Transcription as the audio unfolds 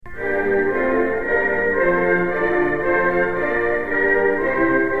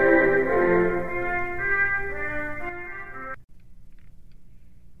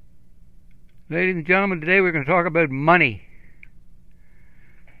and gentlemen, today we're going to talk about money.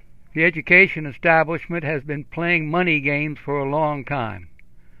 The education establishment has been playing money games for a long time.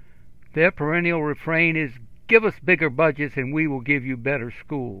 Their perennial refrain is, "Give us bigger budgets and we will give you better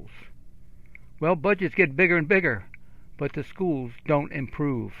schools." Well, budgets get bigger and bigger, but the schools don't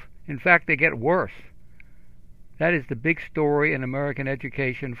improve. In fact, they get worse. That is the big story in American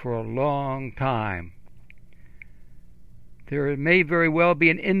education for a long time. There may very well be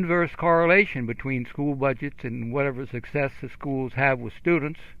an inverse correlation between school budgets and whatever success the schools have with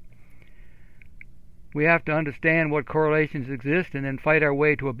students. We have to understand what correlations exist and then fight our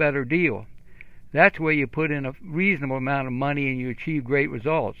way to a better deal. That's where you put in a reasonable amount of money and you achieve great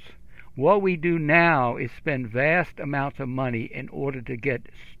results. What we do now is spend vast amounts of money in order to get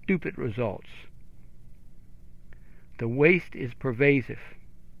stupid results. The waste is pervasive,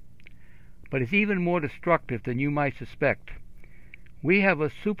 but it's even more destructive than you might suspect. We have a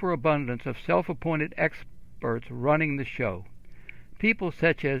superabundance of self-appointed experts running the show. People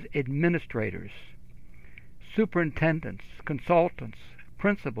such as administrators, superintendents, consultants,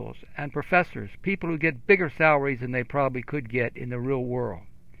 principals, and professors, people who get bigger salaries than they probably could get in the real world.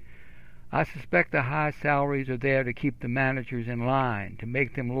 I suspect the high salaries are there to keep the managers in line, to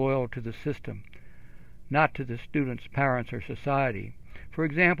make them loyal to the system, not to the students, parents, or society. For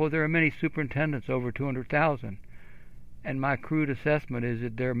example, there are many superintendents over 200,000, and my crude assessment is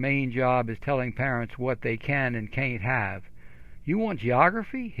that their main job is telling parents what they can and can't have. You want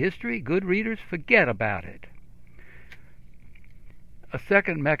geography, history, good readers? Forget about it. A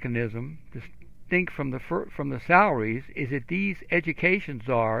second mechanism, distinct from the salaries, is that these education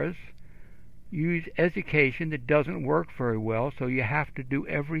czars use education that doesn't work very well, so you have to do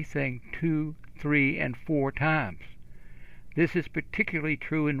everything 2, 3, and 4 times. This is particularly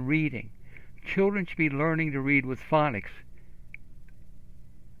true in reading. Children should be learning to read with phonics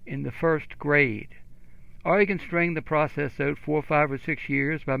in the first grade. Or you can string the process out 4, 5, or 6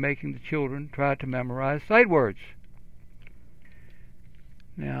 years by making the children try to memorize sight words.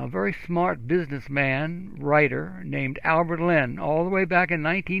 Now, a very smart businessman, writer, named Albert Lynn, all the way back in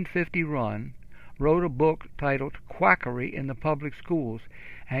 1951, wrote a book titled Quackery in the Public Schools,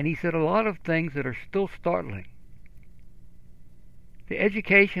 and he said a lot of things that are still startling. The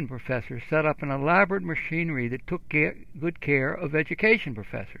education professors set up an elaborate machinery that took good care of education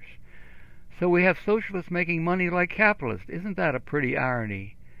professors. So we have socialists making money like capitalists. Isn't that a pretty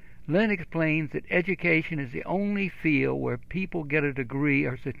irony? Lynn explains that education is the only field where people get a degree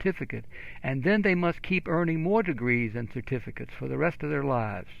or certificate, and then they must keep earning more degrees and certificates for the rest of their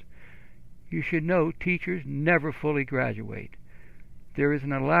lives. You should know teachers never fully graduate. There is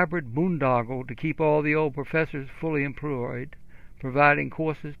an elaborate boondoggle to keep all the old professors fully employed, providing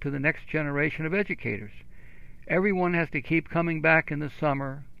courses to the next generation of educators. Everyone has to keep coming back in the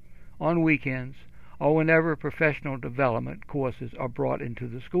summer, on weekends, or whenever professional development courses are brought into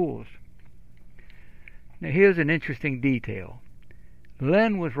the schools. Now here's an interesting detail.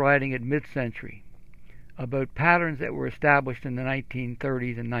 Len was writing at mid-century about patterns that were established in the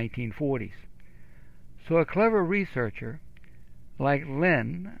 1930s and 1940s. So a clever researcher like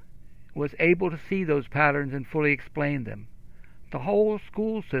Len was able to see those patterns and fully explain them. The whole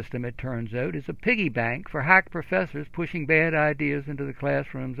school system, it turns out, is a piggy bank for hack professors pushing bad ideas into the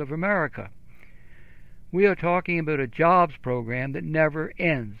classrooms of America. We are talking about a jobs program that never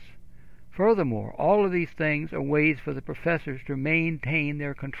ends. Furthermore, all of these things are ways for the professors to maintain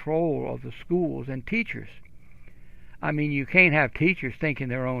their control of the schools and teachers. I mean, you can't have teachers thinking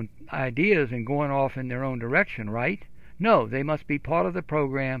their own ideas and going off in their own direction, right? No, they must be part of the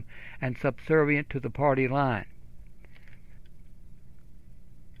program and subservient to the party line.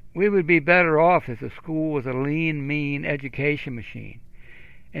 We would be better off if the school was a lean, mean education machine.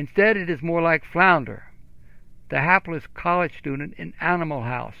 Instead, it is more like Flounder, the hapless college student in Animal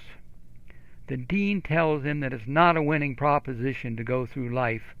House. The dean tells him that it's not a winning proposition to go through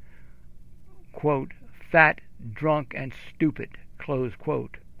life, quote, fat, drunk, and stupid, close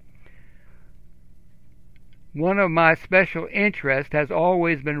quote. One of my special interests has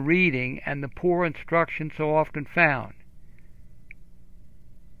always been reading and the poor instruction so often found.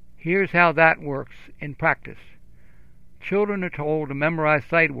 Here's how that works in practice. Children are told to memorize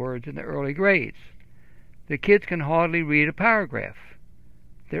sight words in the early grades. The kids can hardly read a paragraph.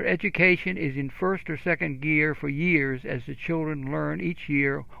 Their education is in first or second gear for years as the children learn each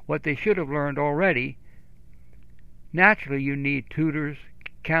year what they should have learned already. Naturally, you need tutors,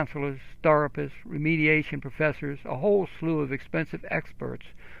 counselors, therapists, remediation professors, a whole slew of expensive experts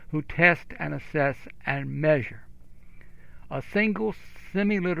who test and assess and measure. A single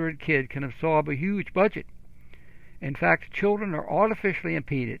semi-literate kid can absorb a huge budget. In fact, children are artificially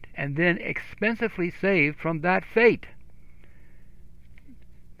impeded and then expensively saved from that fate.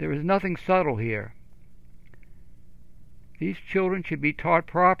 There is nothing subtle here. These children should be taught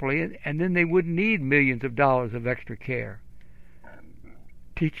properly, and then they wouldn't need millions of dollars of extra care.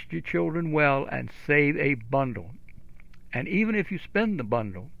 Teach your children well and save a bundle. And even if you spend the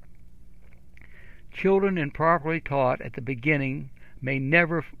bundle, children improperly taught at the beginning may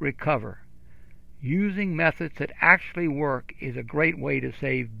never recover. Using methods that actually work is a great way to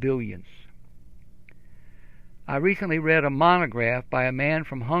save billions. I recently read a monograph by a man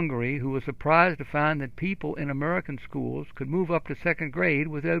from Hungary who was surprised to find that people in American schools could move up to second grade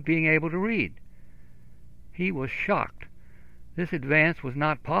without being able to read. He was shocked. This advance was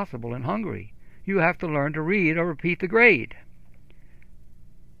not possible in Hungary. You have to learn to read or repeat the grade.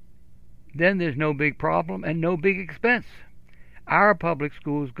 Then there's no big problem and no big expense. Our public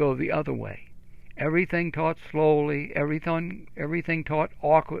schools go the other way. Everything taught slowly, everything taught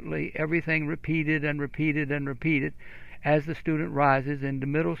awkwardly, everything repeated and repeated and repeated as the student rises into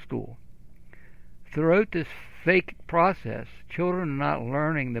middle school. Throughout this fake process, children are not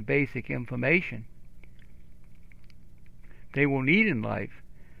learning the basic information they will need in life.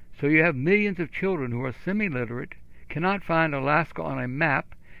 So you have millions of children who are semi-literate, cannot find Alaska on a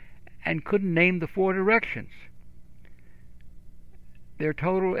map, and couldn't name the 4 directions. Their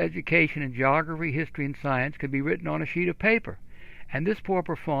total education in geography, history, and science could be written on a sheet of paper, and this poor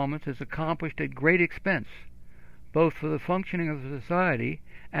performance is accomplished at great expense, both for the functioning of the society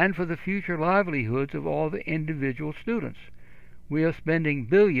and for the future livelihoods of all the individual students. We are spending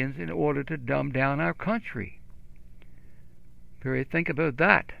billions in order to dumb down our country. Think about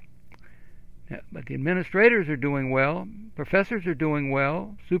that. But the administrators are doing well, professors are doing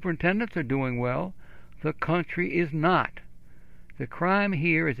well, superintendents are doing well. The country is not. The crime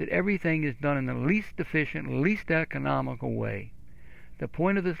here is that everything is done in the least efficient, least economical way. The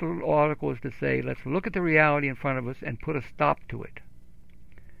point of this little article is to say, let's look at the reality in front of us and put a stop to it.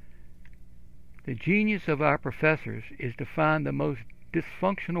 The genius of our professors is to find the most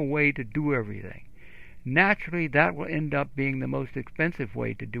dysfunctional way to do everything. Naturally, that will end up being the most expensive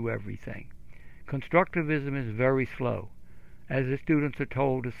way to do everything. Constructivism is very slow, as the students are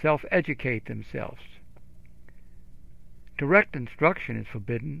told to self-educate themselves. Direct instruction is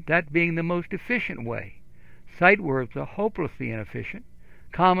forbidden, that being the most efficient way. Sight words are hopelessly inefficient.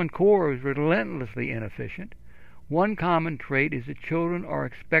 Common Core is relentlessly inefficient. One common trait is that children are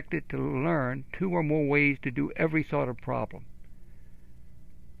expected to learn 2 or more ways to do every sort of problem.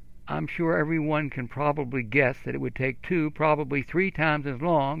 I'm sure everyone can probably guess that it would take 2, probably 3 times as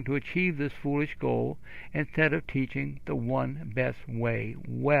long to achieve this foolish goal instead of teaching the one best way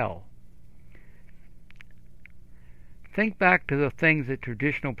well. Think back to the things that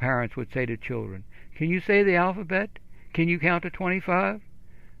traditional parents would say to children. Can you say the alphabet? Can you count to 25?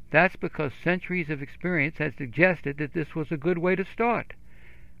 That's because centuries of experience had suggested that this was a good way to start.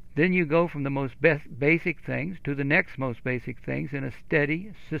 Then you go from the most basic things to the next most basic things in a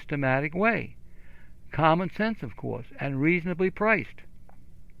steady, systematic way. Common sense, of course, and reasonably priced.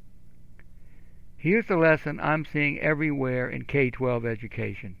 Here's the lesson I'm seeing everywhere in K-12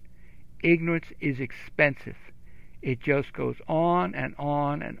 education. Ignorance is expensive. It just goes on and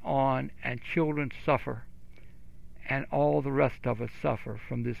on and on, and children suffer, and all the rest of us suffer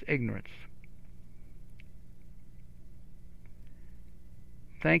from this ignorance.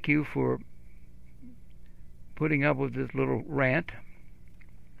 Thank you for putting up with this little rant.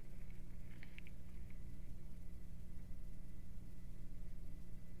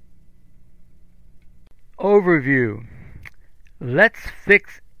 Overview. Let's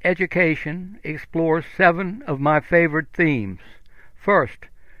Fix Education explores 7 of my favorite themes. First,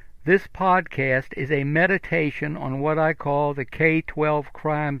 this podcast is a meditation on what I call the K-12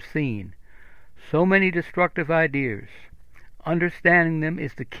 crime scene. So many destructive ideas. Understanding them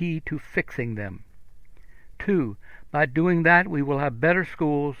is the key to fixing them. 2. By doing that, we will have better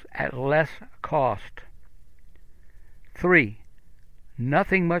schools at less cost. 3.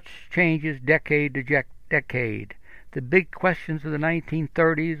 Nothing much changes decade to decade. The big questions of the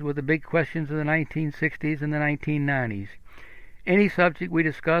 1930s were the big questions of the 1960s and the 1990s. Any subject we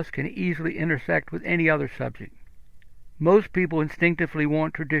discuss can easily intersect with any other subject. Most people instinctively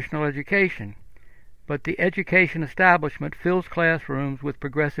want traditional education, but the education establishment fills classrooms with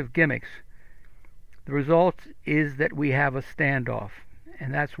progressive gimmicks. The result is that we have a standoff,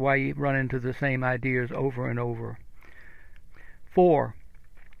 and that's why you run into the same ideas over and over. 4.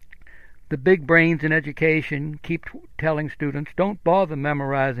 The big brains in education keep telling students, don't bother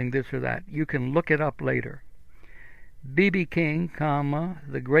memorizing this or that. You can look it up later. B.B. King,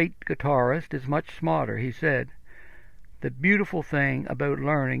 the great guitarist, is much smarter. He said, The beautiful thing about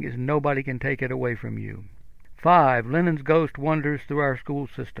learning is nobody can take it away from you. 5. Lenin's ghost wanders through our school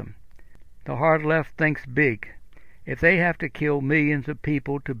system. The hard left thinks big. If they have to kill millions of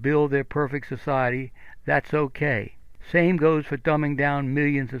people to build their perfect society, that's okay. Same goes for dumbing down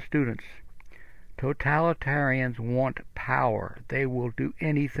millions of students. Totalitarians want power. They will do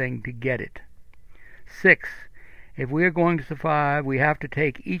anything to get it. 6. If we are going to survive, we have to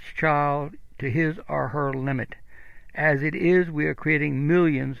take each child to his or her limit. As it is, we are creating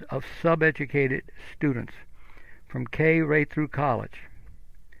millions of sub-educated students, from K right through college.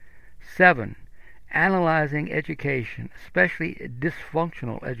 7. Analyzing education, especially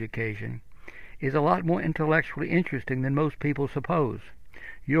dysfunctional education, is a lot more intellectually interesting than most people suppose.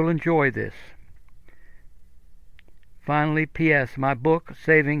 You'll enjoy this. Finally, P.S. My book,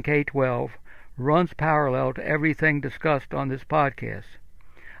 Saving K-12, runs parallel to everything discussed on this podcast.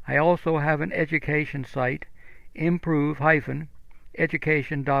 I also have an education site,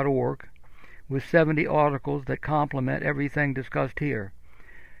 improve-education.org, with 70 articles that complement everything discussed here.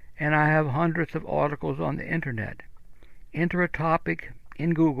 And I have hundreds of articles on the Internet. Enter a topic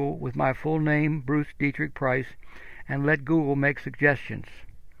in Google with my full name, Bruce Dietrich Price, and let Google make suggestions.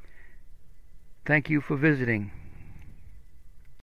 Thank you for visiting.